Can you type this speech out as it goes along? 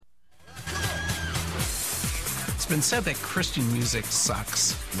been said that Christian music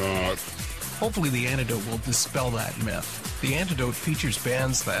sucks. Not. Hopefully the Antidote will dispel that myth. The Antidote features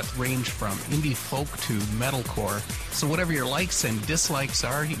bands that range from indie folk to metalcore, so whatever your likes and dislikes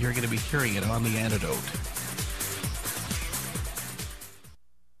are, you're going to be hearing it on the Antidote.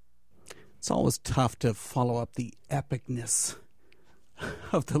 It's always tough to follow up the epicness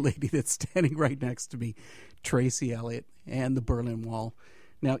of the lady that's standing right next to me, Tracy Elliott, and the Berlin Wall.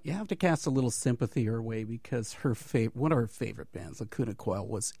 Now, you have to cast a little sympathy her way because one of her favorite bands, Lacuna Coil,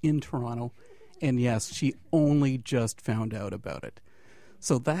 was in Toronto, and yes, she only just found out about it.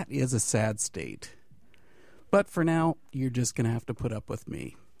 So that is a sad state. But for now, you're just going to have to put up with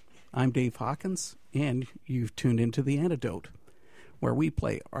me. I'm Dave Hawkins, and you've tuned into The Antidote, where we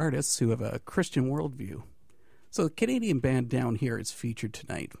play artists who have a Christian worldview. So the Canadian band Downhere is featured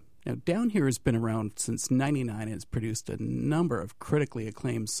tonight. Now, Downhere has been around since '99 and has produced a number of critically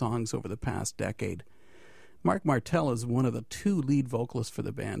acclaimed songs over the past decade. Mark Martel is one of the two lead vocalists for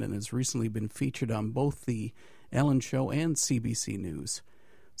the band and has recently been featured on both The Ellen Show and CBC News.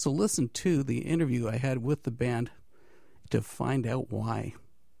 So listen to the interview I had with the band to find out why.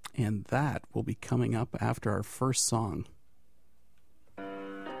 And that will be coming up after our first song.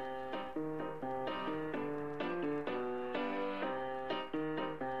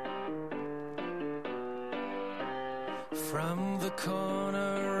 From the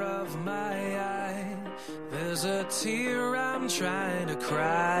corner of my eye, there's a tear I'm trying to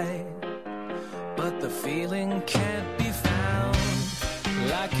cry, but the feeling can't be found.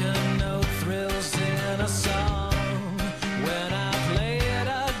 Like a note thrills in a song, when I play it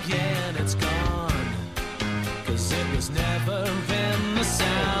again it's gone, 'cause it was never in the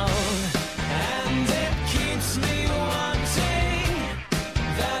sound. And it keeps me wanting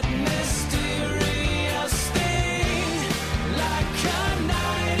that mysterious thing, like a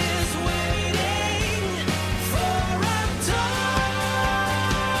night is waiting for a dawn.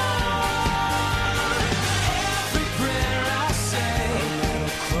 Every prayer I say, a little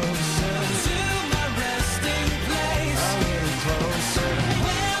closer to my resting place, a little closer,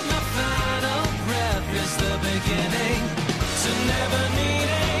 where my final breath is the beginning to never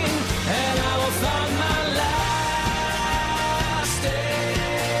needing, and I will find my last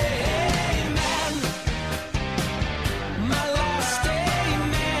amen, my last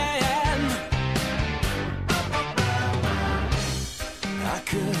amen. I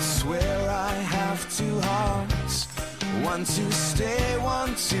could swear I have two hearts, one to stay,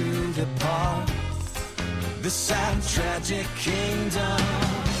 one to depart. This sad tragic kingdom,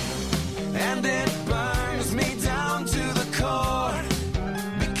 and it burns me down to the core,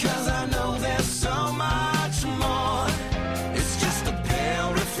 because I know there's so much more. It's just a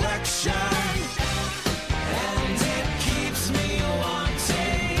pale reflection, and it keeps me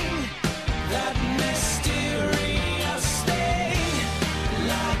wanting that mysterious thing,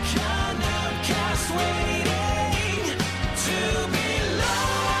 like an outcast waiting to be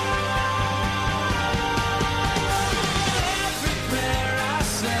loved. Every prayer I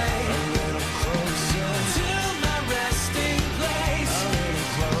say,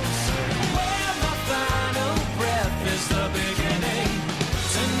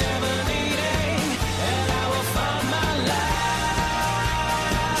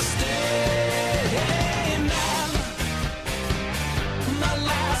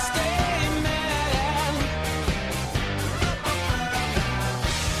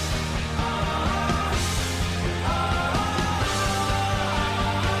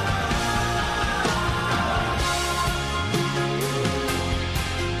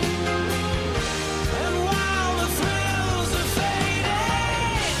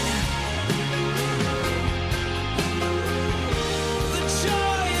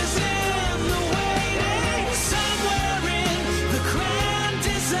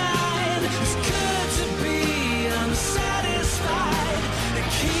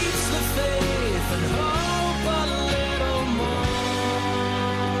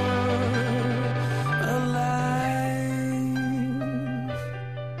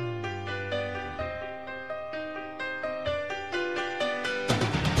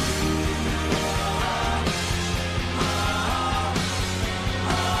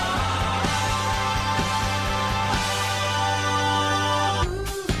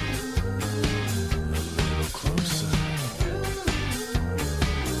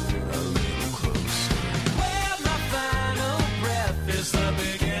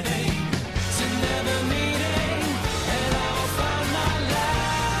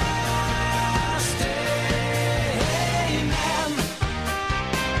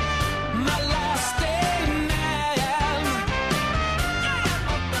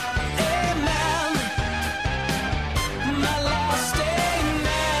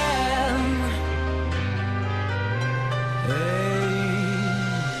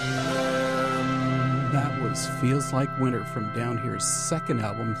 Just Like Winter from Downhere's second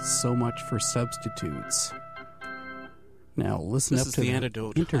album, So Much for Substitutes. Now, listen This up is to The the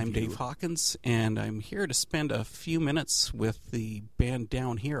Antidote. interview. I'm Dave Hawkins, and I'm here to spend a few minutes with the band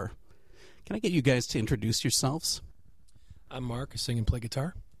Down Here. Can I get you guys to introduce yourselves? I'm Mark. I sing and play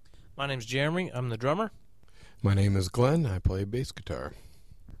guitar. My name's Jeremy. I'm the drummer. My name is Glenn. I play bass guitar.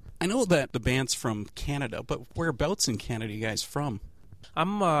 I know that the band's from Canada, but whereabouts in Canada are you guys from?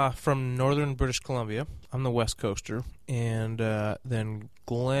 I'm from northern British Columbia. I'm the West Coaster. And then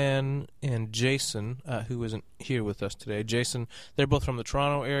Glenn and Jason, who isn't here with us today. Jason, they're both from the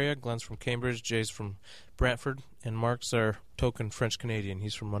Toronto area. Glenn's from Cambridge. Jay's from Brantford. And Mark's our token French-Canadian.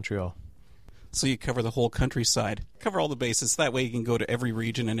 He's from Montreal. So you cover the whole countryside. Cover all the bases. That way you can go to every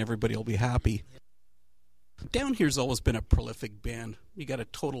region and everybody will be happy. Down Here's always been a prolific band. You got a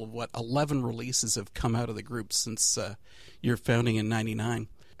total of, 11 releases have come out of the group since your founding in 99.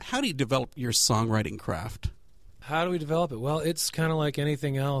 How do you develop your songwriting craft? How do we develop it? Well, it's kind of like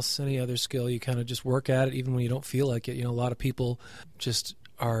anything else, any other skill. You kind of just work at it even when you don't feel like it. You know, a lot of people just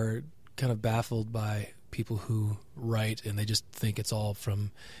are kind of baffled by people who write, and they just think it's all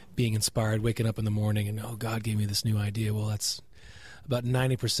from being inspired, waking up in the morning, and, oh, God gave me this new idea. Well, that's about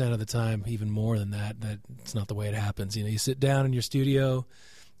 90% of the time, even more than that it's not the way it happens. You know, you sit down in your studio,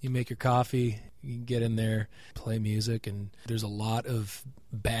 you make your coffee, you get in there, play music, and there's a lot of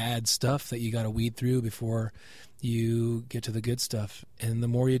bad stuff that you got to weed through before you get to the good stuff. And the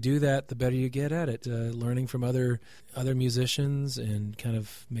more you do that, the better you get at it. Learning from other musicians and kind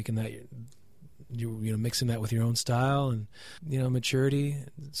of making that, mixing that with your own style and, maturity.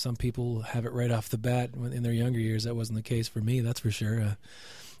 Some people have it right off the bat in their younger years. That wasn't the case for me, that's for sure. I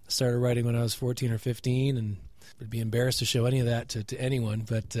started writing when I was 14 or 15, and I'd be embarrassed to show any of that to anyone.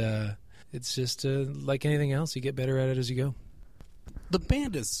 But it's just like anything else, you get better at it as you go. The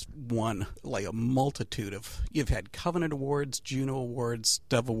band has won like a multitude of... You've had Covenant Awards, Juno Awards,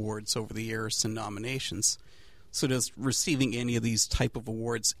 Dove Awards over the years and nominations. So does receiving any of these type of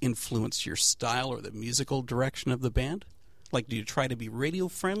awards influence your style or the musical direction of the band? Like, do you try to be radio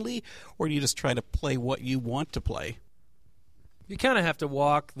friendly, or do you just try to play what you want to play? You kind of have to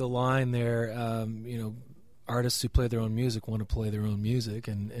walk the line there. Artists who play their own music want to play their own music,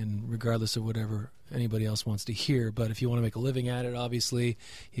 and regardless of whatever anybody else wants to hear. But if you want to make a living at it, obviously,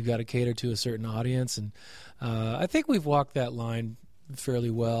 you've got to cater to a certain audience. And I think we've walked that line fairly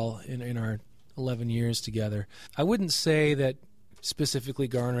well in our 11 years together. I wouldn't say that specifically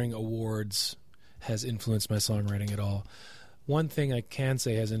garnering awards has influenced my songwriting at all. One thing I can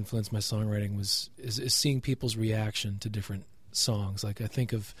say has influenced my songwriting is seeing people's reaction to different songs. Like, I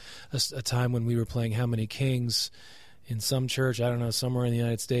think of a time when we were playing How Many Kings in some church, I don't know, somewhere in the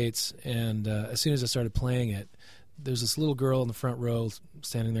United States, and as soon as I started playing it, there's this little girl in the front row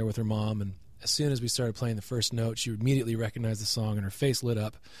standing there with her mom, and as soon as we started playing the first note, she immediately recognized the song, and her face lit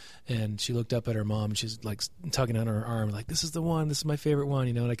up, and she looked up at her mom, and she's like tugging on her arm, like, this is the one, this is my favorite one,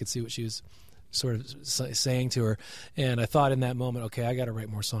 and I could see what she was sort of saying to her. And I thought in that moment, okay, I got to write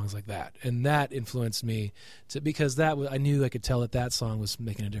more songs like that. And that influenced me because I knew I could tell that song was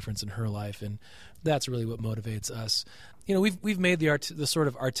making a difference in her life, and that's really what motivates us. We've made the sort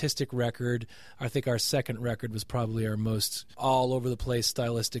of artistic record. I think our second record was probably our most all over the place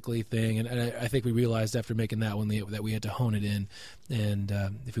stylistically thing, and I think we realized after making that one that we had to hone it in, and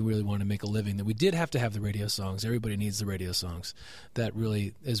if we really wanted to make a living, that we did have to have the radio songs. Everybody needs the radio songs. That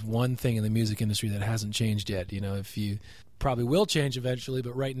really is one thing in the music industry that hasn't changed yet. If you probably will change eventually,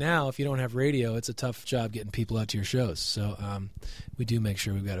 but right now, if you don't have radio, it's a tough job getting people out to your shows. So we do make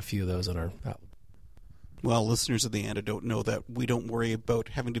sure we've got a few of those on our album. Well, listeners of The Antidote know that we don't worry about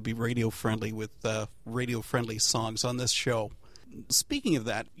having to be radio-friendly with radio-friendly songs on this show. Speaking of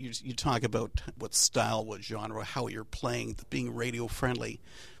that, you talk about what style, what genre, how you're playing, being radio-friendly.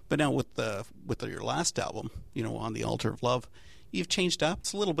 But now with your last album, On the Altar of Love, you've changed up.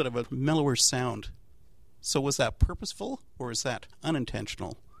 It's a little bit of a mellower sound. So was that purposeful, or is that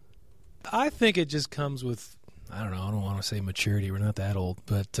unintentional? I think it just comes with, I don't know, I don't want to say maturity. We're not that old.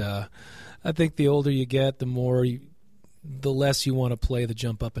 But I think the older you get, the less you want to play the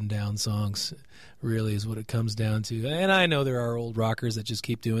jump up and down songs, really, is what it comes down to. And I know there are old rockers that just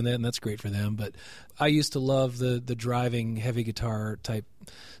keep doing that, and that's great for them. But I used to love the driving, heavy guitar type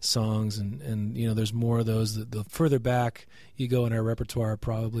songs, and there's more of those. The further back you go in our repertoire,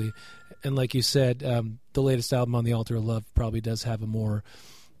 probably. And like you said, the latest album, On the Altar of Love, probably does have a more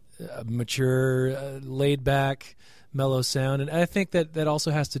mature, laid-back, mellow sound. And I think that also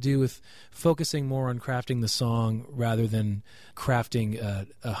has to do with focusing more on crafting the song rather than crafting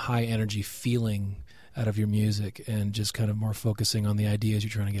a high-energy feeling out of your music, and just kind of more focusing on the ideas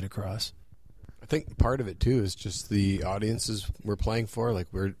you're trying to get across. I think part of it too is just the audiences we're playing for. Like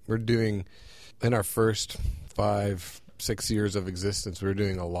we're doing in our first 5-6 years of existence, we're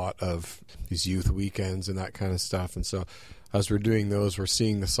doing a lot of these youth weekends and that kind of stuff. And so as we're doing those, we're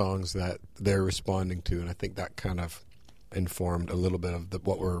seeing the songs that they're responding to, and I think that kind of informed a little bit of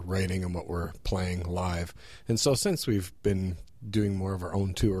what we're writing and what we're playing live. And so since we've been doing more of our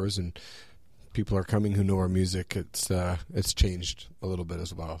own tours and people are coming who know our music, it's changed a little bit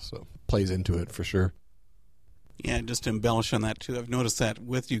as well. So plays into it for sure. Yeah, just to embellish on that too, I've noticed that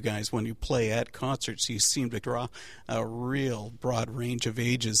with you guys when you play at concerts, you seem to draw a real broad range of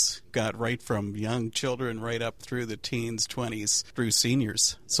ages, got right from young children right up through the teens, 20s, through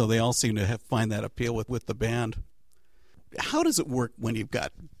seniors. So they all seem to find that appeal with the band. How does it work when you've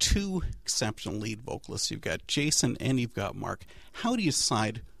got two exceptional lead vocalists? You've got Jason and you've got Mark. How do you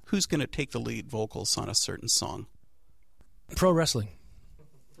decide who's going to take the lead vocals on a certain song? Pro wrestling.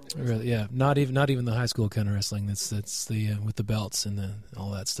 Really, yeah, not even the high school kind of wrestling. That's the with the belts and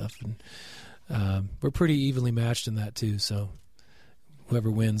all that stuff. And we're pretty evenly matched in that too. So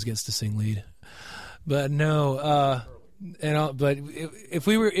whoever wins gets to sing lead. But no, but if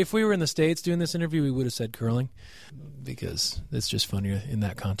we were in the States doing this interview, we would have said curling because it's just funnier in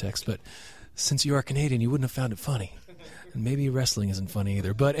that context. But since you are Canadian, you wouldn't have found it funny, and maybe wrestling isn't funny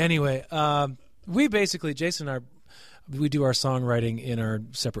either. But anyway, we basically Jason and we do our songwriting in our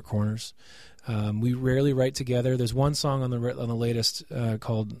separate corners. We rarely write together. There's one song on the latest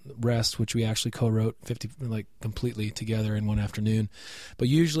called "Rest," which we actually co-wrote completely together in one afternoon. But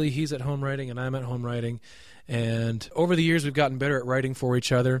usually he's at home writing and I'm at home writing. And over the years we've gotten better at writing for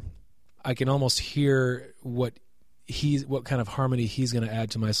each other. I can almost hear what kind of harmony he's going to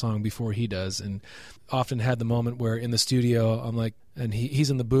add to my song before he does, and often had the moment where in the studio I'm like, and he's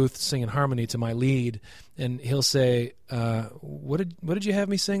in the booth singing harmony to my lead, and he'll say, what did you have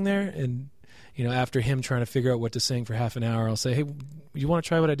me sing there? And after him trying to figure out what to sing for half an hour, I'll say, hey, you want to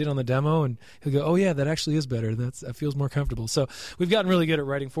try what I did on the demo? And he'll go, oh yeah, that actually is better. That feels more comfortable. So we've gotten really good at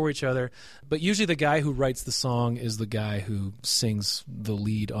writing for each other. But usually the guy who writes the song is the guy who sings the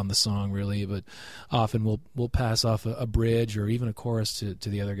lead on the song, really. But often we'll pass off a bridge or even a chorus to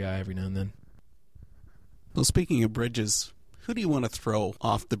the other guy every now and then. Well, speaking of bridges, who do you want to throw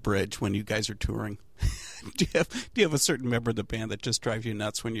off the bridge when you guys are touring? Do you have a certain member of the band that just drives you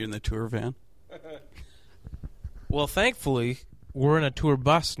nuts when you're in the tour van? Well, thankfully, we're in a tour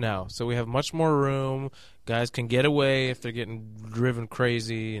bus now, so we have much more room. Guys can get away if they're getting driven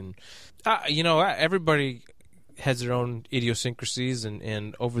crazy. And, everybody has their own idiosyncrasies,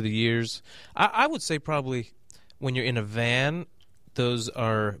 and over the years, I would say probably when you're in a van, those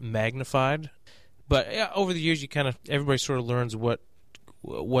are magnified. But over the years, everybody sort of learns what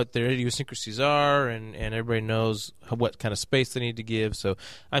their idiosyncrasies are, and everybody knows what kind of space they need to give. So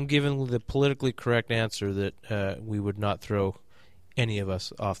I'm giving the politically correct answer that we would not throw any of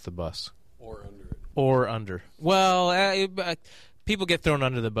us off the bus. Or under it. Or under. Well, people get thrown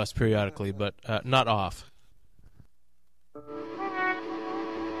under the bus periodically, but not off.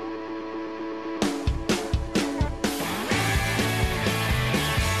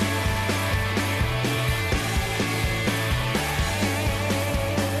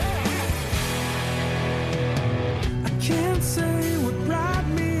 Can't say what brought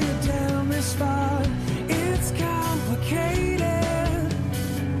me down this far. It's complicated.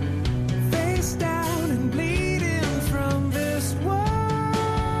 Face down and bleeding from this war.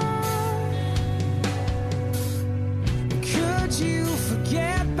 Could you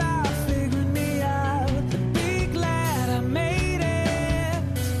forget about figuring me out and be glad I made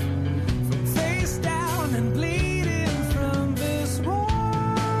it? From face down and bleeding from this war.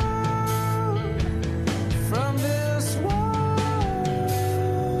 From this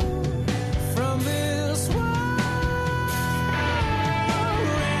from this world,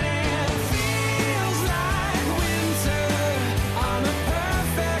 and it feels like winter on a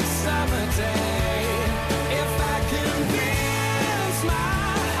perfect summer day. If I convince my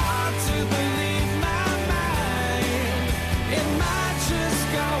heart to believe my mind, it might just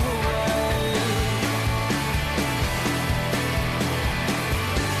go away.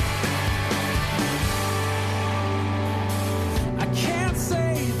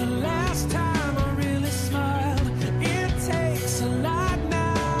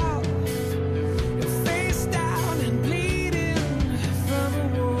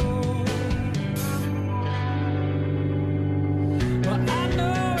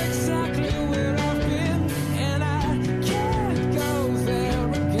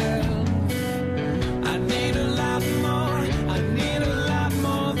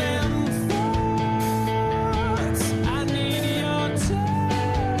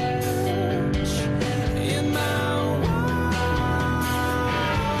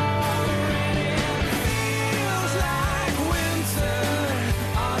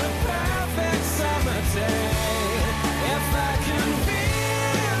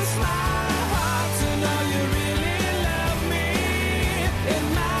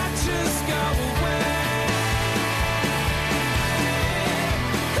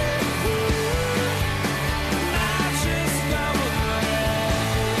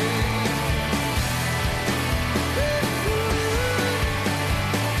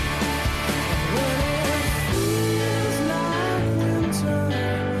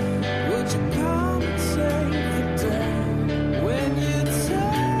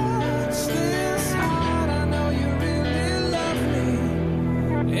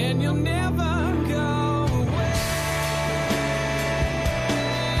 and you'll never go away.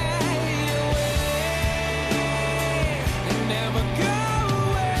 And never go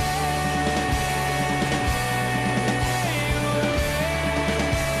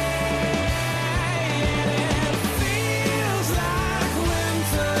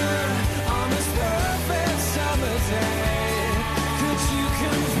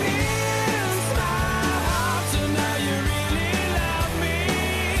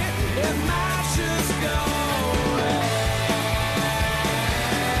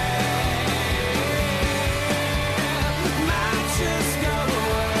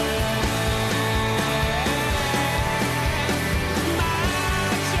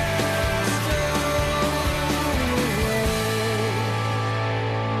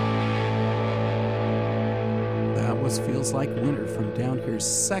Feels Like Winter from Downhere's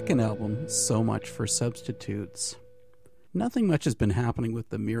second album, So Much for Substitutes. Nothing much has been happening with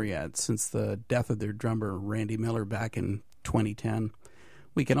the Myriad since the death of their drummer Randy Miller back in 2010.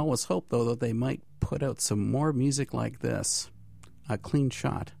 We can always hope, though, that they might put out some more music like this. A Clean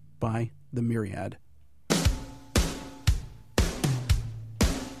Shot by the Myriad.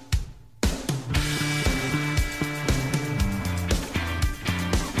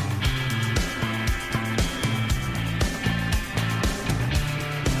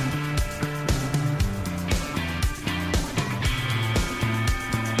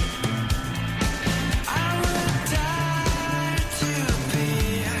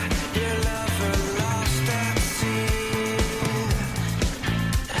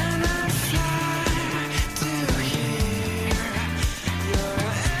 and I fly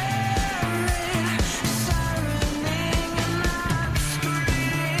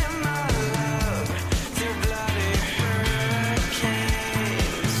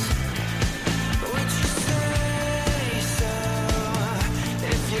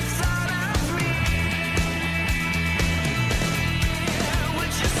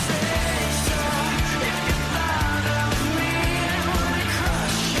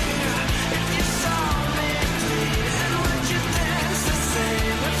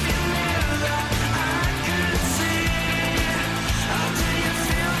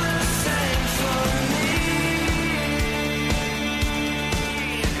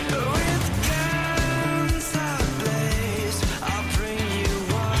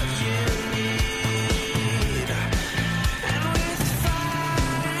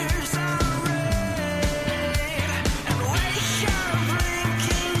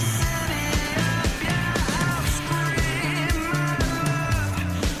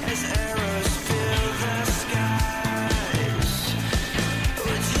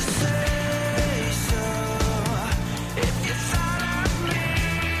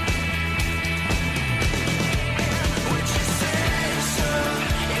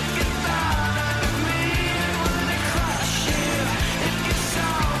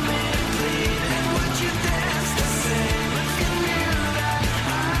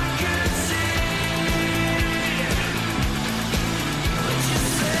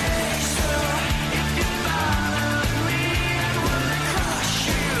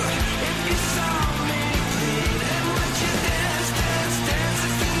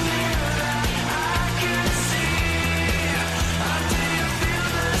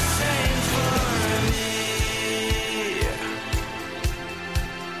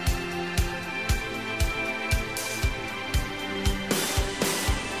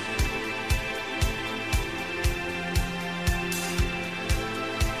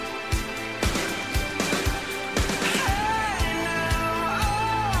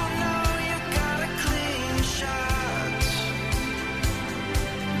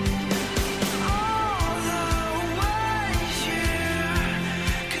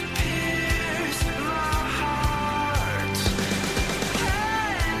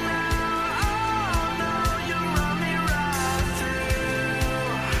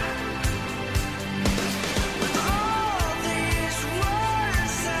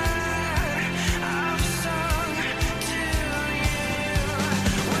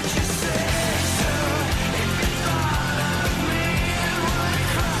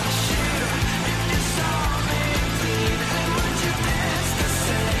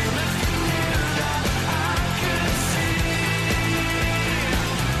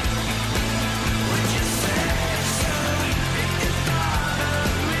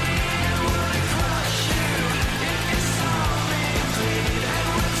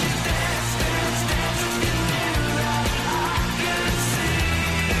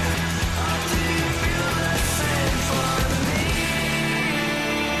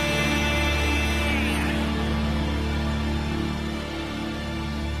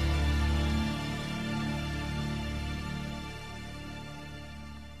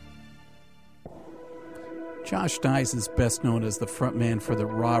Josh Dyes is best known as the frontman for the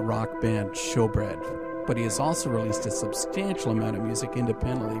raw rock band Showbread, but he has also released a substantial amount of music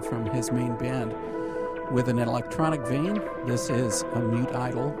independently from his main band. With an electronic vein, this is A Mute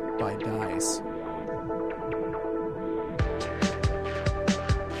Idol by Dyes.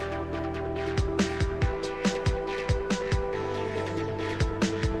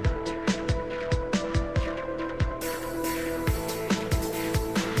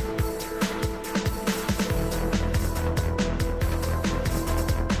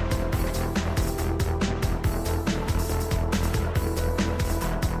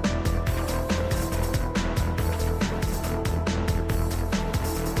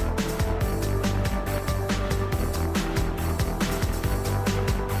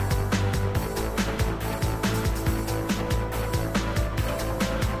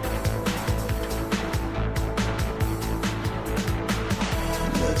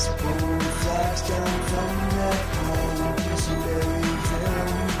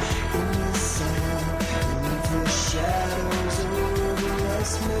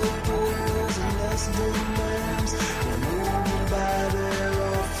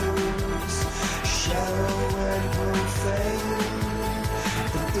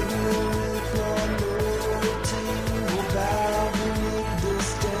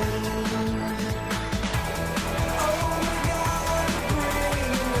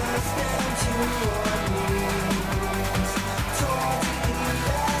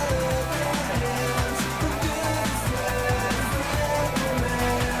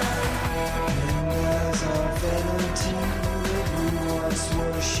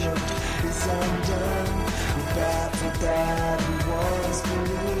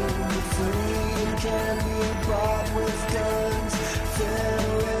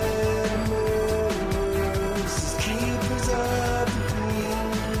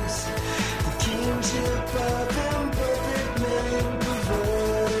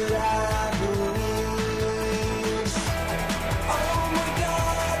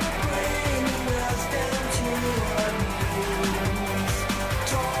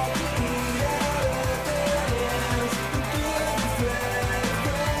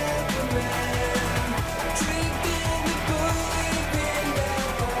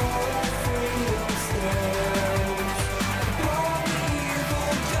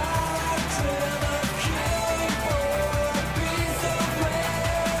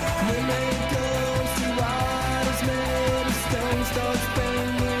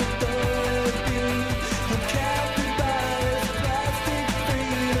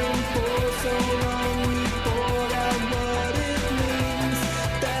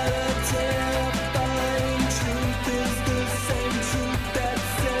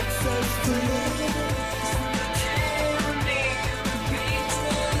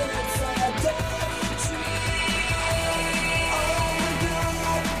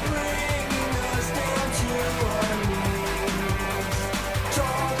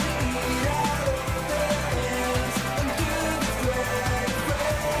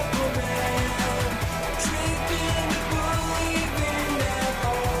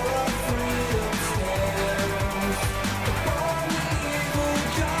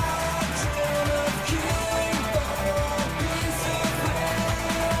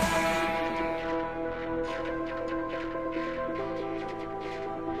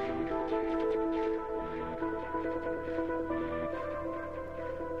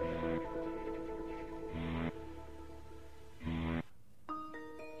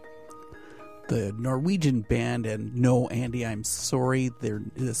 The Norwegian band, and no, Andy, I'm sorry,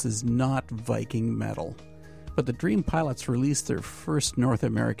 this is not Viking metal. But the Dream Pilots released their first North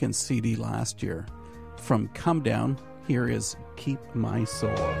American CD last year. From Come Down, here is Keep My Soul.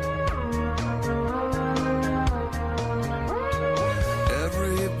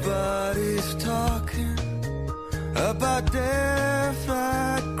 Everybody's talking about their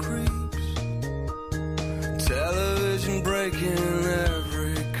fat creeps, television breaking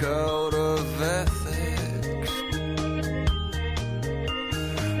every code of ethics.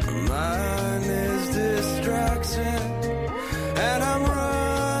 My mind is distracted and I'm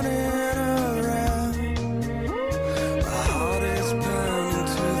running around. My heart is bound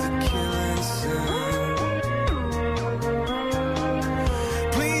to the killing sun.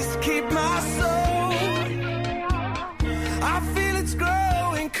 Please keep my soul. I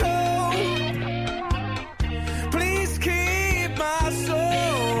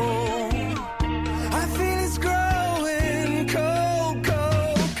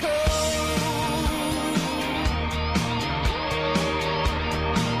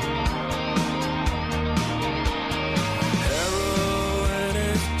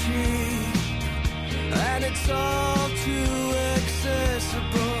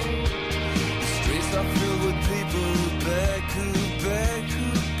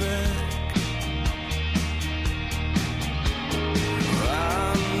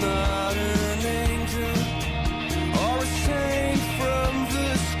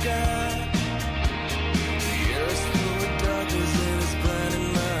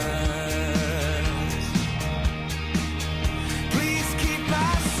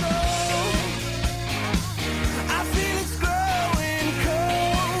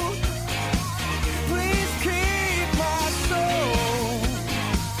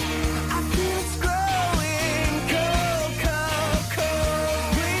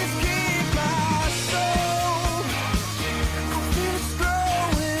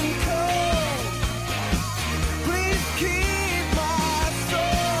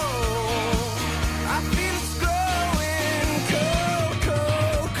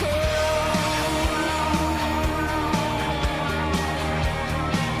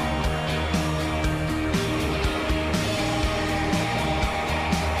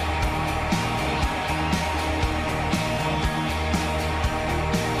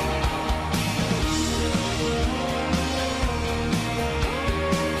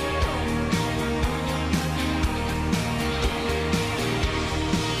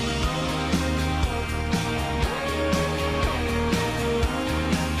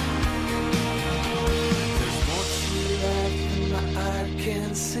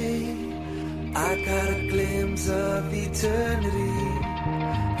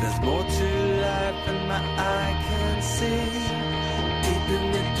There's more to life than my eye can see. Deep in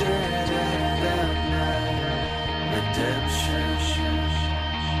the dirt I found my redemption.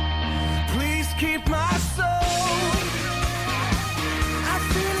 Please keep my soul. I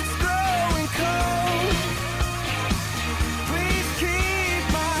feel it's growing cold. Please keep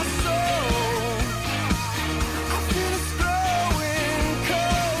my soul. I feel it's growing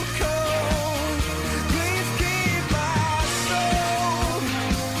cold, cold. Please keep my soul.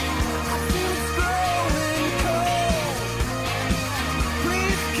 I feel it's growing cold.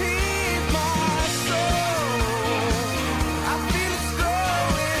 Please keep my soul. I feel it's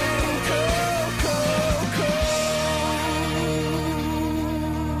growing cold, cold, cold.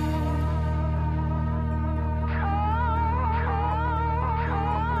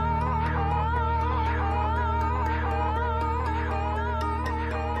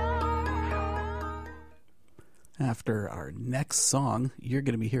 After our next song, you're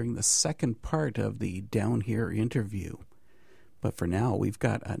going to be hearing the second part of the Down Here interview. But for now, we've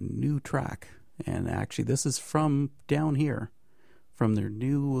got a new track. And actually, this is from Down Here, from their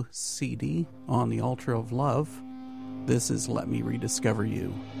new CD, On the Altar of Love. This is Let Me Rediscover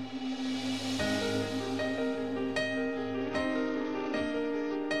You.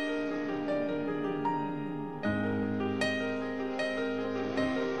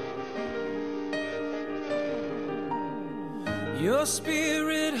 Your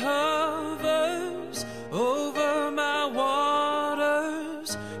spirit hovers over my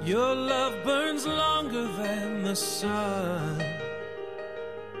waters. Your love burns longer than the sun.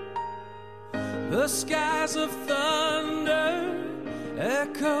 The skies of thunder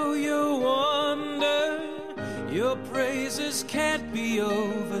echo your wonder. Your praises can't be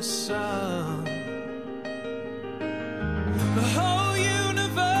oversung. The whole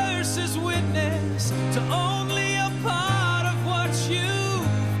universe is witness to only a part of what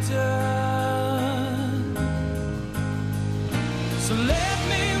you've done. So let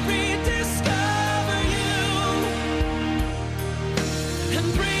me rediscover you and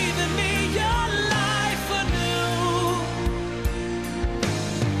breathe in me your life anew.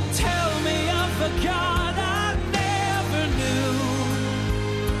 Tell me of the God I never knew.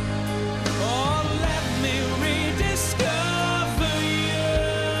 Oh, let me rediscover you.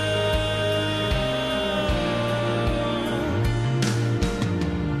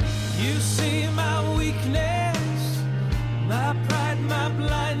 You see my weakness, my pride, my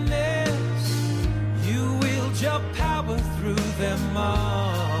blindness. You wield your power through them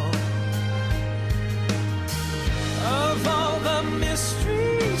all. Of all the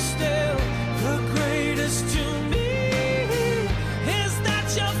mysteries, still the greatest to me is that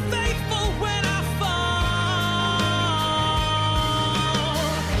you're faithful when I fall.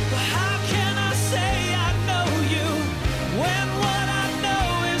 But how can I say I know you when what I know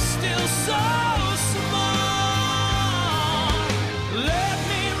is still so small? Let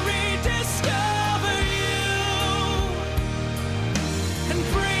me rediscover you and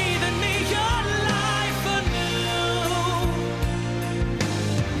breathe in me your life anew.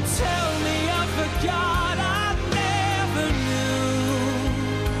 Tell me of the God I never knew,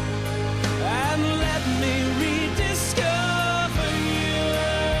 and let me rediscover you.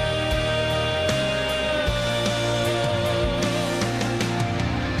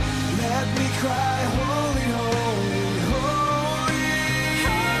 Let me cry, holy, holy, holy.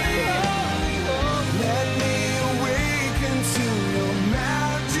 Let me awaken to your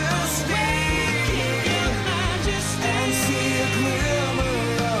majesty and see a glimmer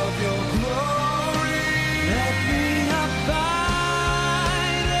of your glory. Let me abide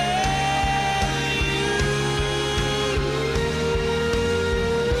in you.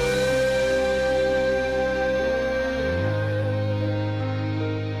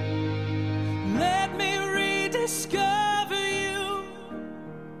 Let me rediscover you,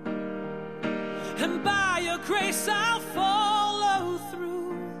 and by your grace I'll follow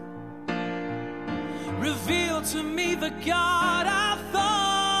through. Reveal to me the God I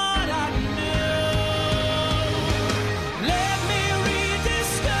thought I knew. Let me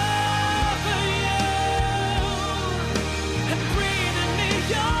rediscover you and breathe in me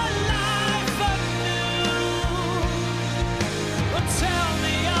your life anew. Well, tell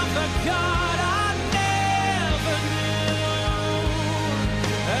me of the God I never knew,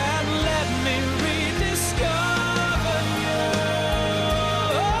 and let me rediscover you.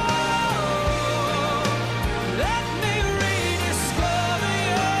 Let me rediscover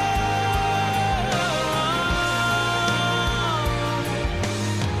you.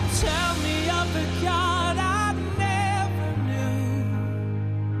 Tell me of the God I never knew.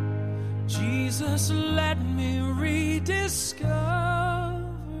 Jesus, let me rediscover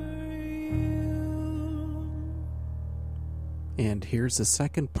And here's the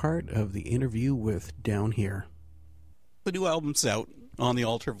second part of the interview with Downhere. The new album's out, On the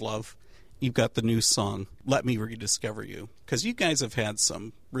Altar of Love. You've got the new song, Let Me Rediscover You. Because you guys have had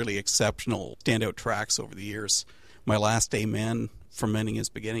some really exceptional standout tracks over the years. My Last Amen, From Ending Is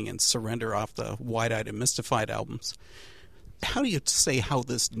Beginning, and Surrender off the Wide-Eyed and Mystified albums. How do you say how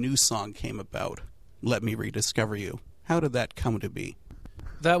this new song came about, Let Me Rediscover You? How did that come to be?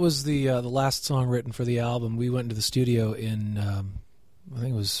 That was the last song written for the album. We went into the studio in, I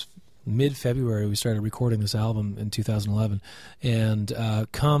think it was mid-February. We started recording this album in 2011. And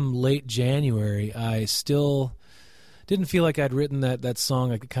come late January, I still didn't feel like I'd written that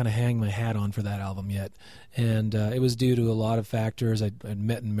song I could kind of hang my hat on for that album yet. And it was due to a lot of factors. I'd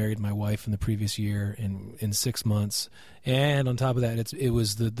met and married my wife in the previous year in 6 months. And on top of that, it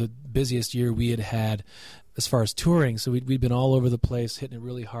was the busiest year we had as far as touring. So we'd been all over the place, hitting it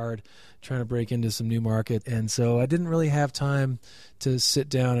really hard, trying to break into some new market. And so I didn't really have time to sit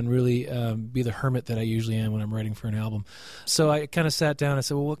down and really be the hermit that I usually am when I'm writing for an album. So I kind of sat down and I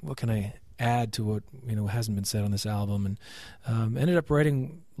said, well, what can I add to what hasn't been said on this album? And ended up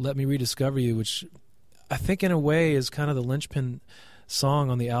writing Let Me Rediscover You, which I think in a way is kind of the linchpin song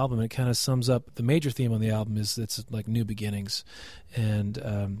on the album. It kind of sums up the major theme on the album is it's like new beginnings and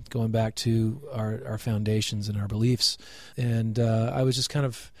going back to our foundations and our beliefs. And I was just kind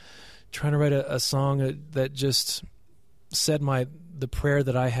of trying to write a song that just said the prayer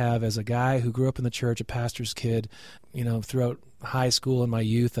that I have as a guy who grew up in the church, a pastor's kid. Throughout high school and my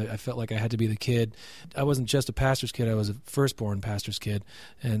youth, I felt like I had to be the kid. I wasn't just a pastor's kid, I was a firstborn pastor's kid.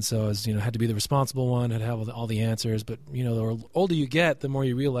 And so I was, had to be the responsible one, had to have all the answers. But, the older you get, the more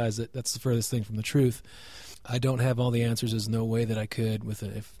you realize that that's the furthest thing from the truth. I don't have all the answers. There's no way that I could with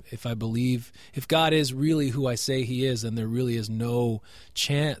it. If I believe, if God is really who I say he is, then there really is no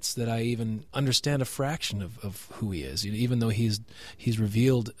chance that I even understand a fraction of who he is. Even though he's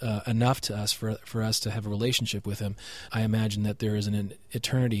revealed enough to us for us to have a relationship with him, I imagine that there is an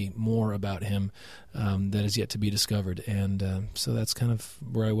eternity more about him that is yet to be discovered. And so that's kind of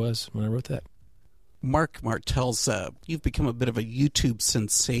where I was when I wrote that. Mark Martell's, you've become a bit of a YouTube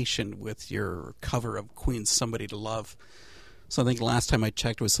sensation with your cover of Queen's Somebody to Love. So I think last time I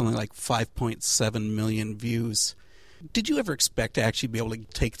checked it was something like 5.7 million views. Did you ever expect to actually be able to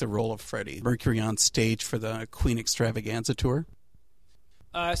take the role of Freddie Mercury on stage for the Queen Extravaganza tour?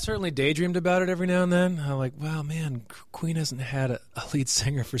 I certainly daydreamed about it every now and then. I'm like, wow, man, Queen hasn't had a lead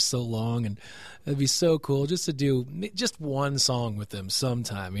singer for so long, and it'd be so cool just to do just one song with them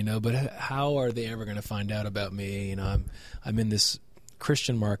sometime, But how are they ever going to find out about me? I'm in this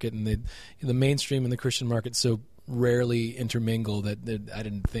Christian market, and the mainstream and the Christian market so rarely intermingle that I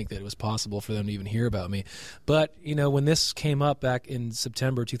didn't think that it was possible for them to even hear about me. But when this came up back in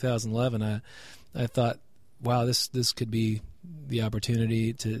September 2011, I thought, wow, this could be the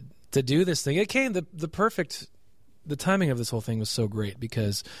opportunity to do this thing. It came the timing of this whole thing was so great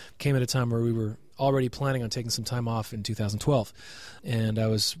because it came at a time where we were already planning on taking some time off in 2012, and I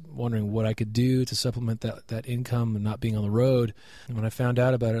was wondering what I could do to supplement that income and not being on the road. And when I found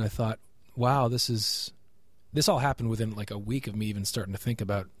out about it, I thought, wow, this all happened within like a week of me even starting to think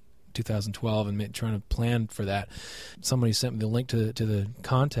about 2012 and trying to plan for that. Somebody sent me the link to the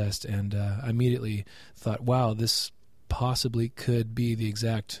contest, and I immediately thought, wow, this possibly could be the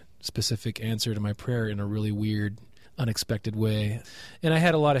exact specific answer to my prayer in a really weird, unexpected way. And I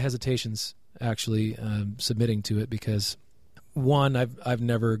had a lot of hesitations actually submitting to it because, one, I've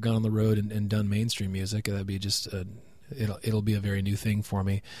never gone on the road and done mainstream music. That'd be just it'll be a very new thing for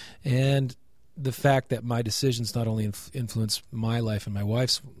me. And the fact that my decisions not only influence my life and my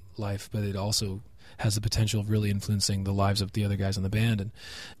wife's life, but it also has the potential of really influencing the lives of the other guys in the band. And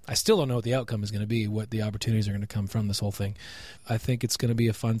I still don't know what the outcome is going to be, what the opportunities are going to come from this whole thing. I think it's going to be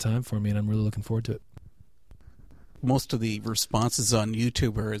a fun time for me, and I'm really looking forward to it. Most of the responses on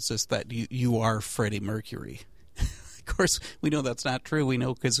YouTube are just that you are Freddie Mercury. Of course, we know that's not true. We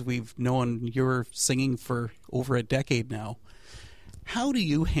know because we've known you're singing for over a decade now. How do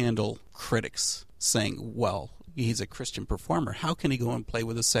you handle critics saying, well, he's a Christian performer, how can he go and play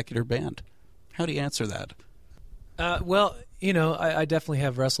with a secular band? How do you answer that? Well, I definitely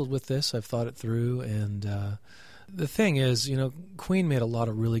have wrestled with this. I've thought it through, and the thing is, Queen made a lot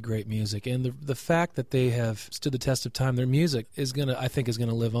of really great music, and the fact that they have stood the test of time, their music is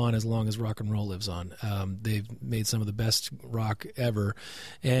gonna live on as long as rock and roll lives on. They've made some of the best rock ever,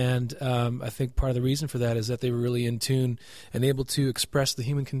 and I think part of the reason for that is that they were really in tune and able to express the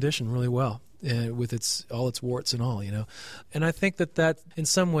human condition really well. With all its warts and all, And I think that in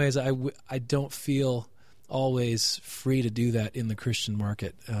some ways I don't feel always free to do that in the Christian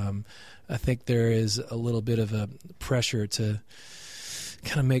market. I think there is a little bit of a pressure to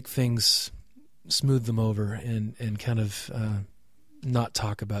kind of make things, smooth them over, and kind of not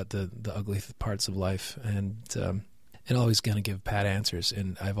talk about the ugly parts of life, and always going to give pat answers.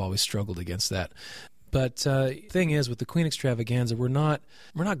 And I've always struggled against that. But thing is, with the Queen Extravaganza, we're not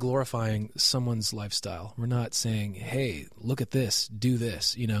glorifying someone's lifestyle. We're not saying, "Hey, look at this, do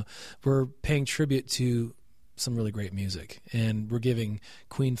this." We're paying tribute to some really great music, and we're giving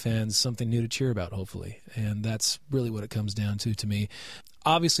Queen fans something new to cheer about, hopefully. And that's really what it comes down to me.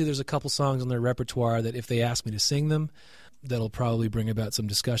 Obviously, there's a couple songs on their repertoire that if they ask me to sing them, that'll probably bring about some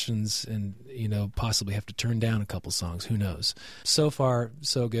discussions, and possibly have to turn down a couple songs. Who knows? So far,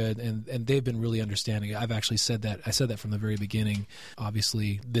 so good, and they've been really understanding. I've actually said that. I said that from the very beginning.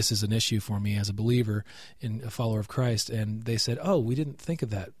 Obviously, this is an issue for me as a believer and a follower of Christ, and they said, "Oh, we didn't think of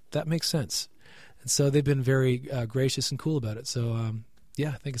that. That makes sense." And so they've been very gracious and cool about it. So, I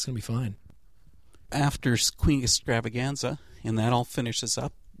think it's going to be fine. After Queen Extravaganza, and that all finishes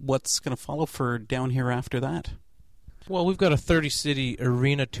up, what's going to follow for Down Here after that? Well, we've got a 30-city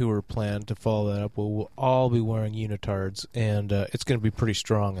arena tour planned to follow that up. We'll all be wearing unitards, and it's going to be pretty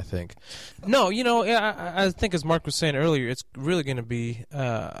strong, I think. No, I think as Mark was saying earlier, it's really going to be,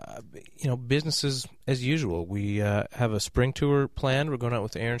 business as usual. We have a spring tour planned. We're going out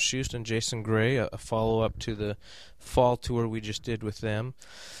with Aaron Schust and Jason Gray, a follow-up to the fall tour we just did with them.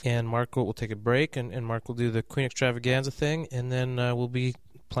 And Mark will take a break, and Mark will do the Queen Extravaganza thing, and then we'll be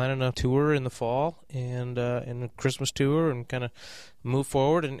planning a tour in the fall and a Christmas tour, and kind of move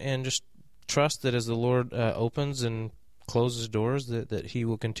forward and just trust that as the Lord opens and closes doors, that He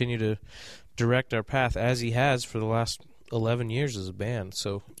will continue to direct our path as He has for the last 11 years as a band.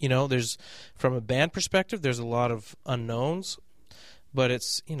 So, there's, from a band perspective, there's a lot of unknowns, but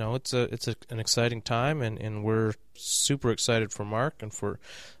it's an exciting time, and we're super excited for Mark and for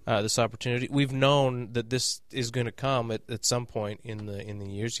this opportunity. We've known that this is going to come at some point in the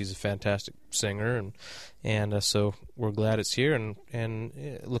years. He's a fantastic singer, and so we're glad it's here,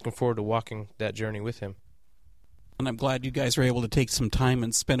 and looking forward to walking that journey with him. And I'm glad you guys were able to take some time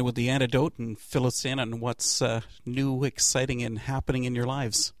and spend it with the Antidote and fill us in on what's new, exciting, and happening in your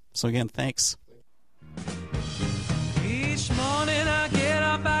lives. So again, thanks. Each morning I get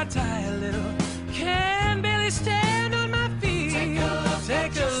up, I die a little, can barely stand on my feet. Take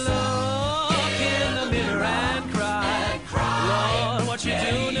a look in the mirror and cry, Lord, what you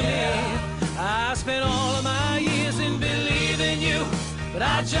doing to me? I spent all of my years in believing you, but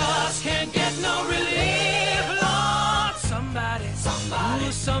I just can't get no relief. Lord, somebody,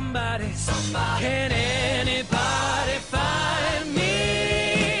 can anybody find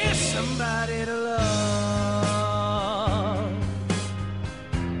me somebody to love?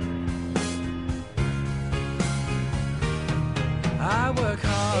 I work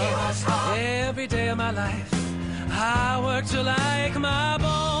hard every day of my life. I work till I ache my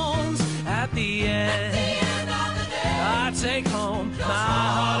bones. At the end of the day, I take home my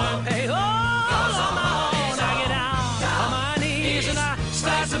hard-earned pay. Oh, on my own, I get down on my knees and I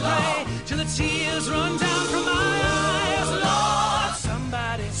start to pray till the tears run down from my eyes. Lord,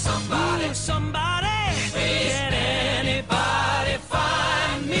 somebody, can anybody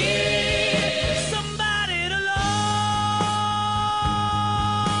find me somebody to love?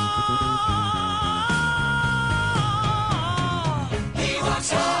 He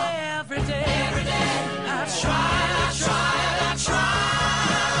works hard every day. I try.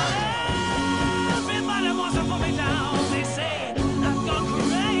 Everybody wants to put me down. They say I've gone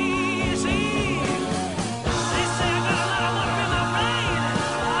crazy. They say I got a lot of water in my brain.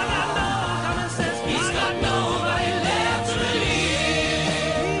 I got no common sense. He's got nobody left to leave.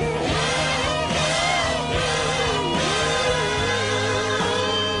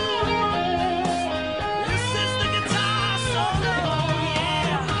 This is the guitar solo,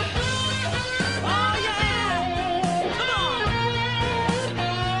 yeah. Oh yeah, come on.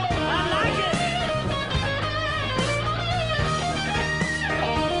 I like it.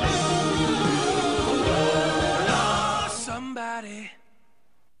 Lord, somebody.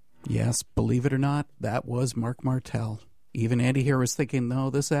 Yes, believe it or not, that was Mark Martel. Even Andy here was thinking, no,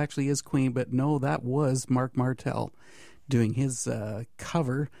 this actually is Queen, but no, that was Mark Martel doing his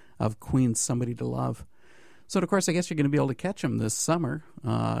cover of Queen's Somebody to Love. So, of course, I guess you're going to be able to catch him this summer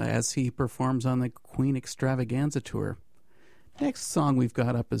as he performs on the Queen Extravaganza tour. Next song we've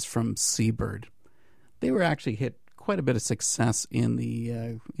got up is from Seabird. They were actually hit quite a bit of success in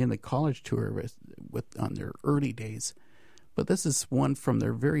the college tour with on their early days. But this is one from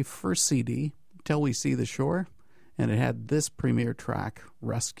their very first CD, Till We See the Shore, and it had this premiere track,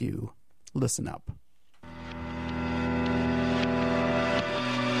 Rescue. Listen up.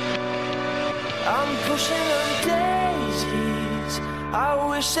 I'm pushing on daisies, I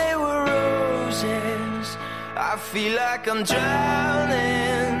wish they were roses. I feel like I'm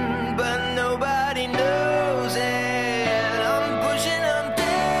drowning, but nobody knows it. I'm pushing on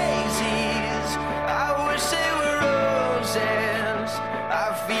daisies, I wish they were roses.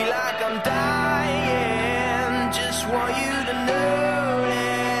 I feel like I'm dying, just want you to notice.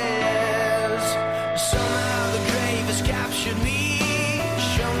 Somehow the grave has captured me.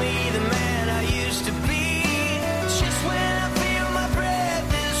 Show me the man I used to be. Just when I feel my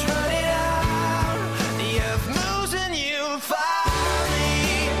breath is running out, the earth moves and you find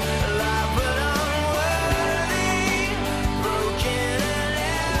me alive but unworthy, broken and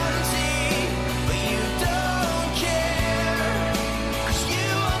empty. But you don't care, 'cause you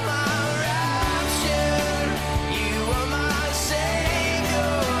are my rapture, you are my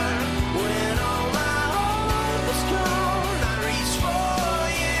savior. When all my hope is gone, I reach for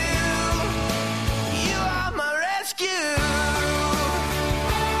you. You are my rescue.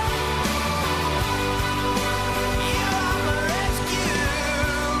 You are my rescue.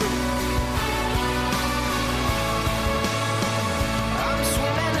 I'm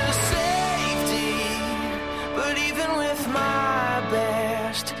swimming to safety, but even with my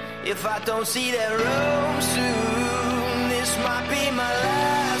best, if I don't see that room soon, this might be my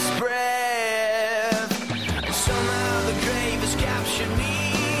last breath. And somehow the grave has captured me.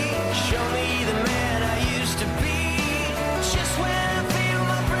 Show me the man I used to be. Just when I feel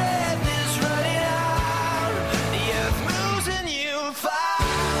my breath is running out, the earth moves and you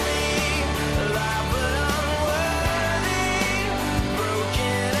find me alive but unworthy,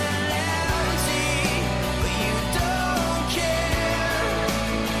 broken and empty. But you don't care,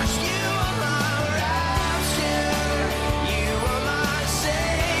 'cause you are my rapture, you are my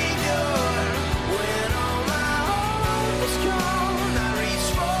savior. When all my hope is gone, I reach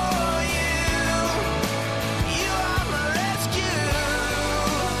for you. You are my rescue.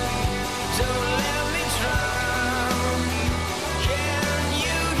 Don't let me drown. Can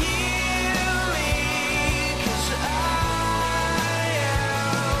you hear me? 'Cause I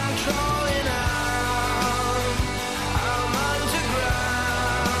am crawling out. I'm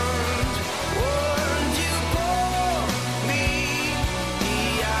underground. Won't you pull me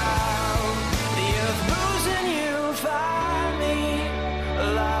out? The earth moves and you find me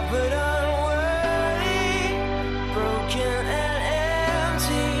alive but unworthy, broken and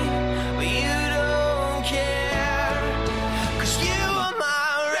empty. But you don't care, 'cause you are my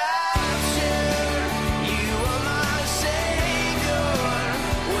rapture, you are my savior.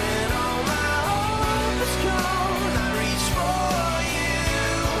 When all my hope is gone, I reach for you.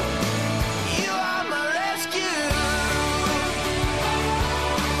 You are my rescue.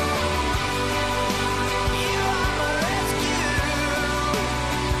 You are my rescue.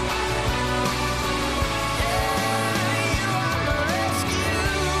 You are my rescue. You are my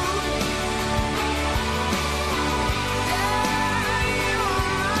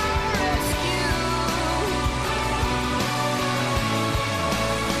rescue.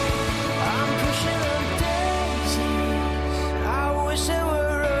 I'm pushing on daisies, I wish there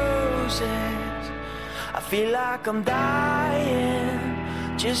were roses. I feel like I'm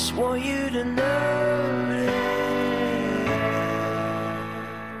dying, just want you to notice.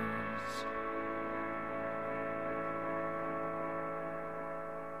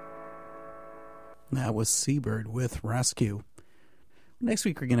 That was Seabird with Rescue. Next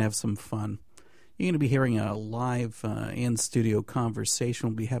week, we're going to have some fun. You're going to be hearing a live in-studio conversation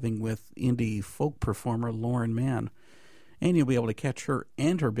we'll be having with indie folk performer Lauren Mann. And you'll be able to catch her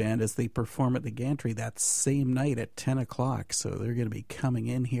and her band as they perform at the Gantry that same night at 10 o'clock. So they're going to be coming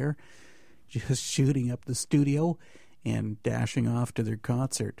in here, just shooting up the studio and dashing off to their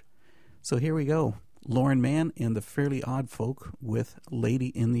concert. So here we go. Lauren Mann and the Fairly Odd Folk with Lady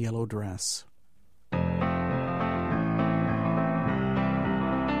in the Yellow Dress.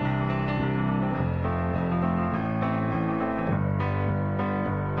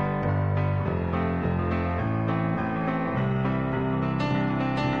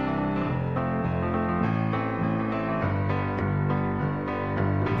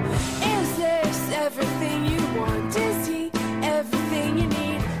 Is this everything you want? Is he everything you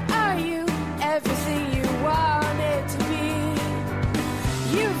need? Are you everything you wanted to be?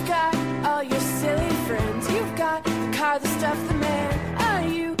 You've got all your silly friends. You've got the car, the stuff, the man. Are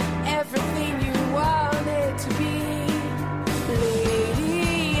you everything you wanted to be?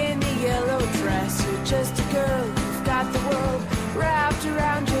 Lady in the yellow dress, you're just a girl. You've got the world wrapped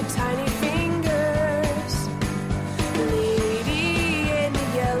around your tiny fingers. Lady in the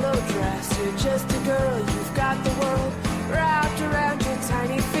yellow dress, you're just a girl. You've got the world wrapped around your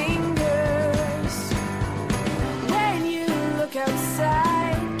tiny fingers.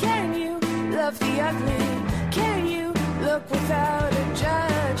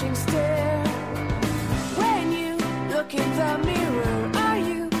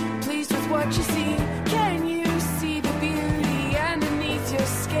 what you see? Can you see the beauty underneath your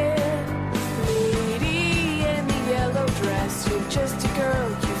skin? Lady in the yellow dress, you're just a girl,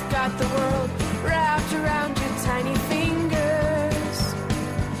 you've got the world wrapped around your tiny fingers.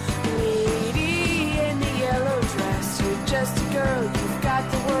 Lady in the yellow dress, you're just a girl, you've got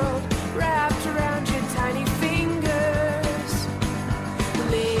the world wrapped around your tiny fingers.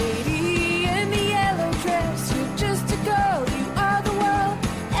 Lady in the yellow dress, you're just a girl, you are the world,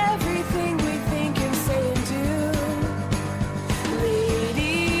 everything we think and say and do.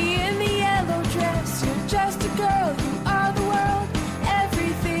 Lady in the yellow dress, you're just a girl, you are the world,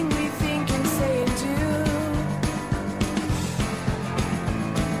 everything we think and say and do.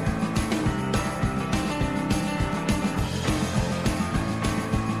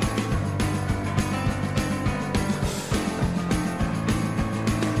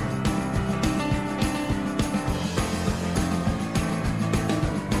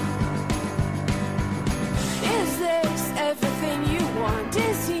 Is this everything you want?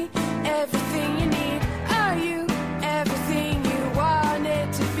 Is he everything you need? Are you everything you want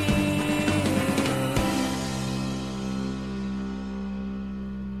it to be?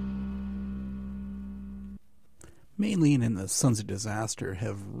 Maylene and the Sons of Disaster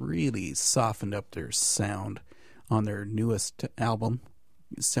have really softened up their sound on their newest album,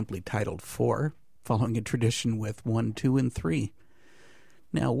 simply titled 4, following a tradition with 1, 2, and 3.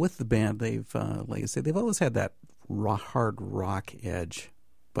 Now, with the band, they've, like I say, they've always had that hard rock edge,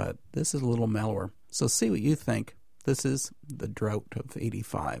 but this is a little mellower. So see what you think. This is The Drought of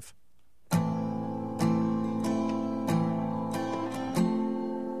 85.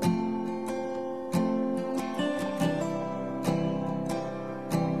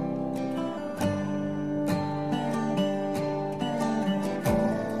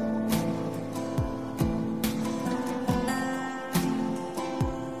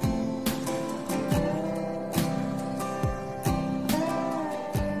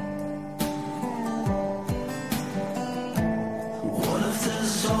 What if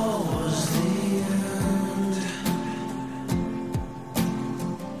this all was the end?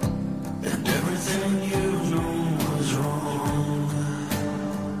 And everything you've known was wrong?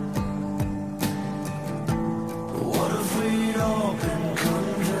 What if we'd all been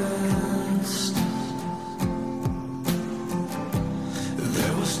convinced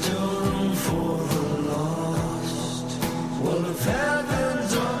there was still room for the lost? Well, if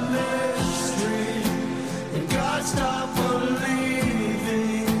heaven's a mystery and God stopped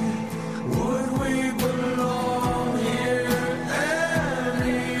believing, would we belong here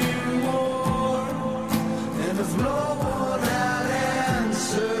anymore?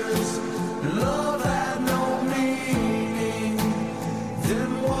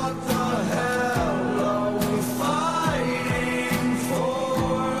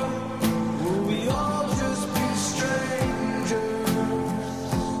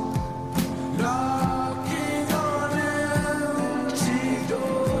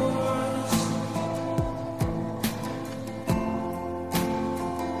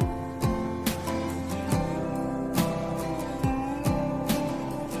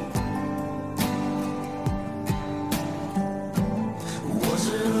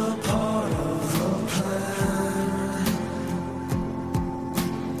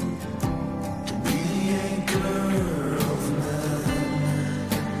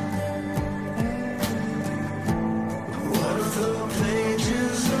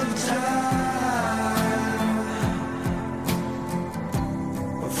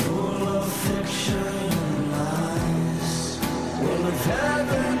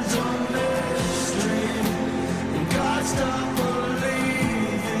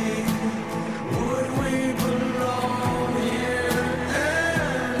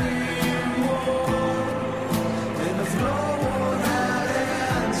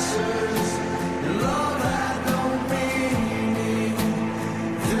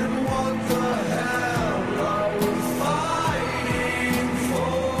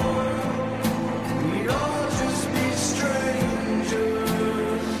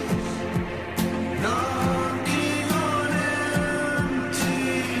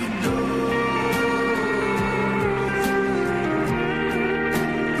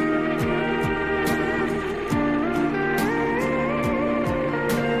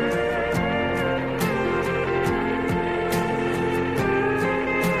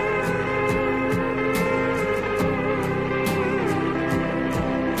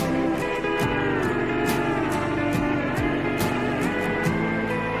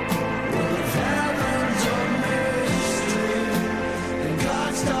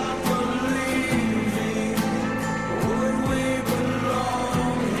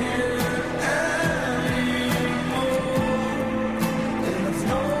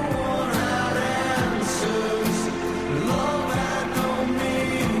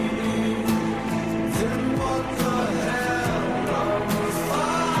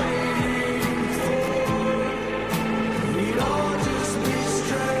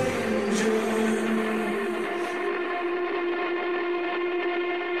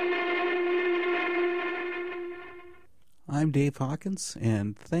 I'm Dave Hawkins,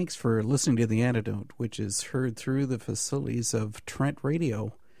 and thanks for listening to The Antidote, which is heard through the facilities of Trent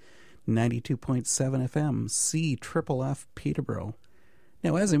Radio, 92.7 FM, CFFF Peterborough.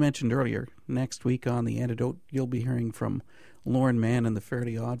 Now, as I mentioned earlier, next week on The Antidote, you'll be hearing from Lauren Mann and the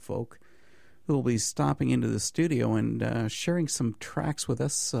Fairly Odd Folk, who will be stopping into the studio and sharing some tracks with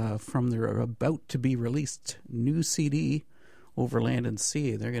us from their about-to-be-released new CD, Over Land and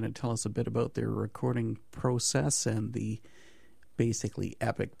Sea. They're going to tell us a bit about their recording process and the basically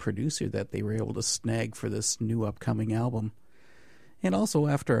epic producer that they were able to snag for this new upcoming album. And also,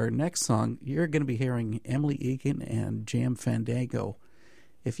 after our next song, you're going to be hearing Emily Egan and Jam Fandango.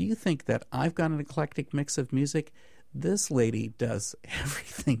 If you think that I've got an eclectic mix of music, this lady does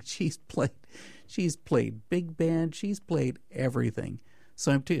everything. She's played big band, she's played everything.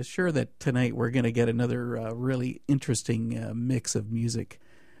 So I'm sure that tonight we're going to get another really interesting mix of music.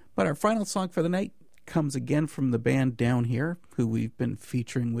 But our final song for the night comes again from the band Downhere, who we've been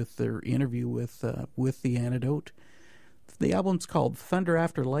featuring with their interview with The Antidote. The album's called Thunder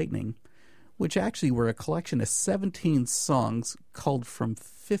After Lightning, which actually were a collection of 17 songs culled from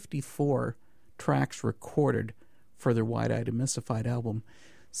 54 tracks recorded for their Wide-Eyed and Mystified album.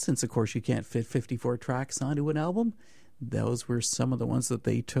 Since, of course, you can't fit 54 tracks onto an album, those were some of the ones that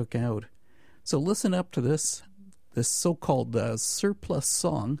they took out. So listen up to this so-called surplus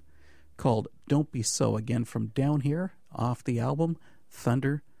song called Don't Be So, again from Downhere, off the album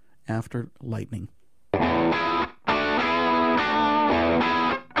Thunder After Lightning.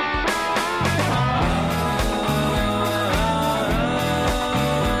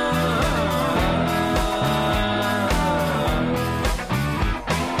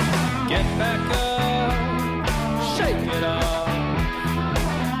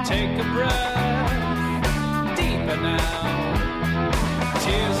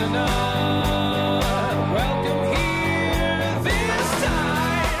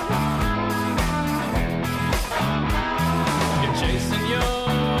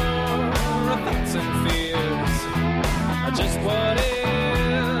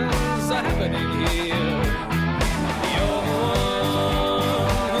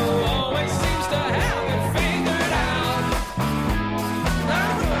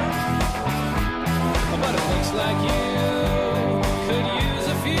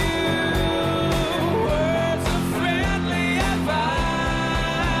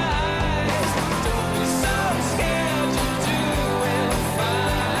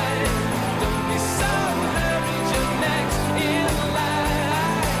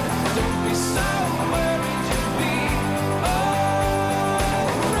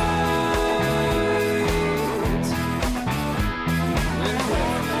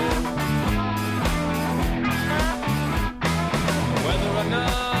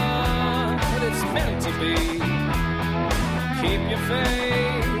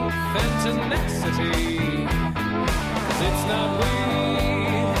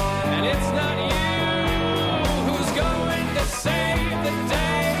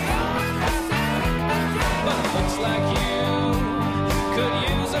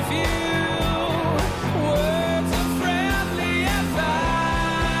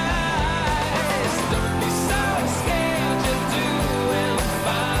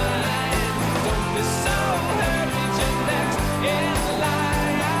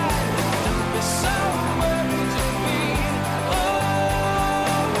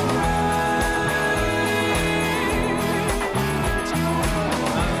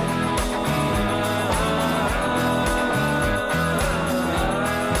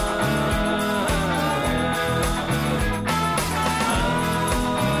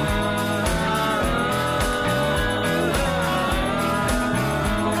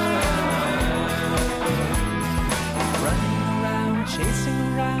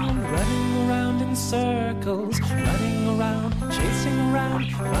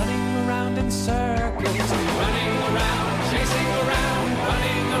 Running around, chasing around